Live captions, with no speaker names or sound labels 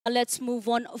Let's move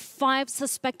on. 5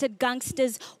 suspected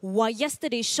gangsters were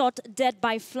yesterday shot dead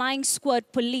by flying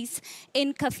squad police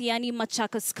in Kathiani,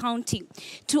 Machakos County.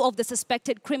 2 of the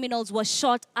suspected criminals were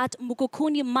shot at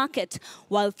Mukukuni Market,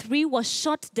 while 3 were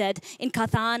shot dead in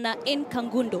Kathana in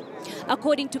Kangundo.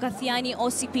 According to Kathiani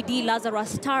OCPD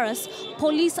Lazarus Taras,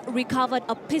 police recovered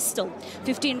a pistol,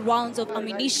 15 rounds of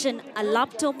ammunition, a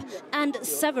laptop, and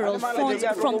several phones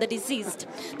from the deceased.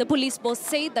 The police boss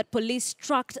said that police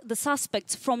tracked the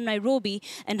suspects from Nairobi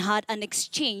and had an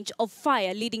exchange of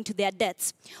fire leading to their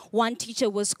deaths. 1 teacher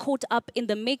was caught up in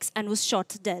the mix and was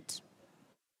shot dead.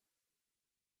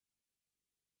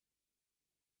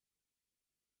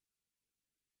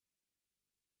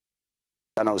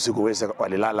 Jana usiku wese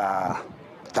walilala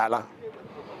Tala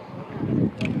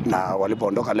na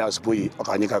walipoondoka leo asubuhi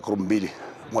wakanyika crew mbili,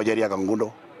 moja ya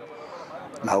Kangundo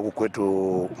na huku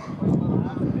kwetu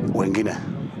wengine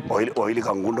wawili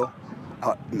Kangundo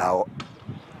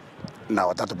na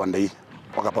watatu pande hii.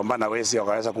 Wakapambana wesi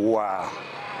wakaweza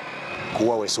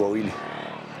kuua wesi wawili.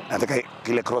 Nataka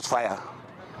kile crossfire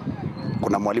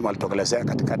kuna mwalimu alitokelezea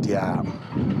katikati ya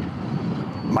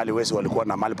mali wesi walikuwa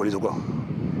na mali polisi huko.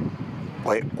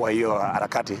 Kwa hiyo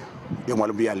harakati hiyo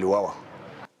mwalimu aliuawa.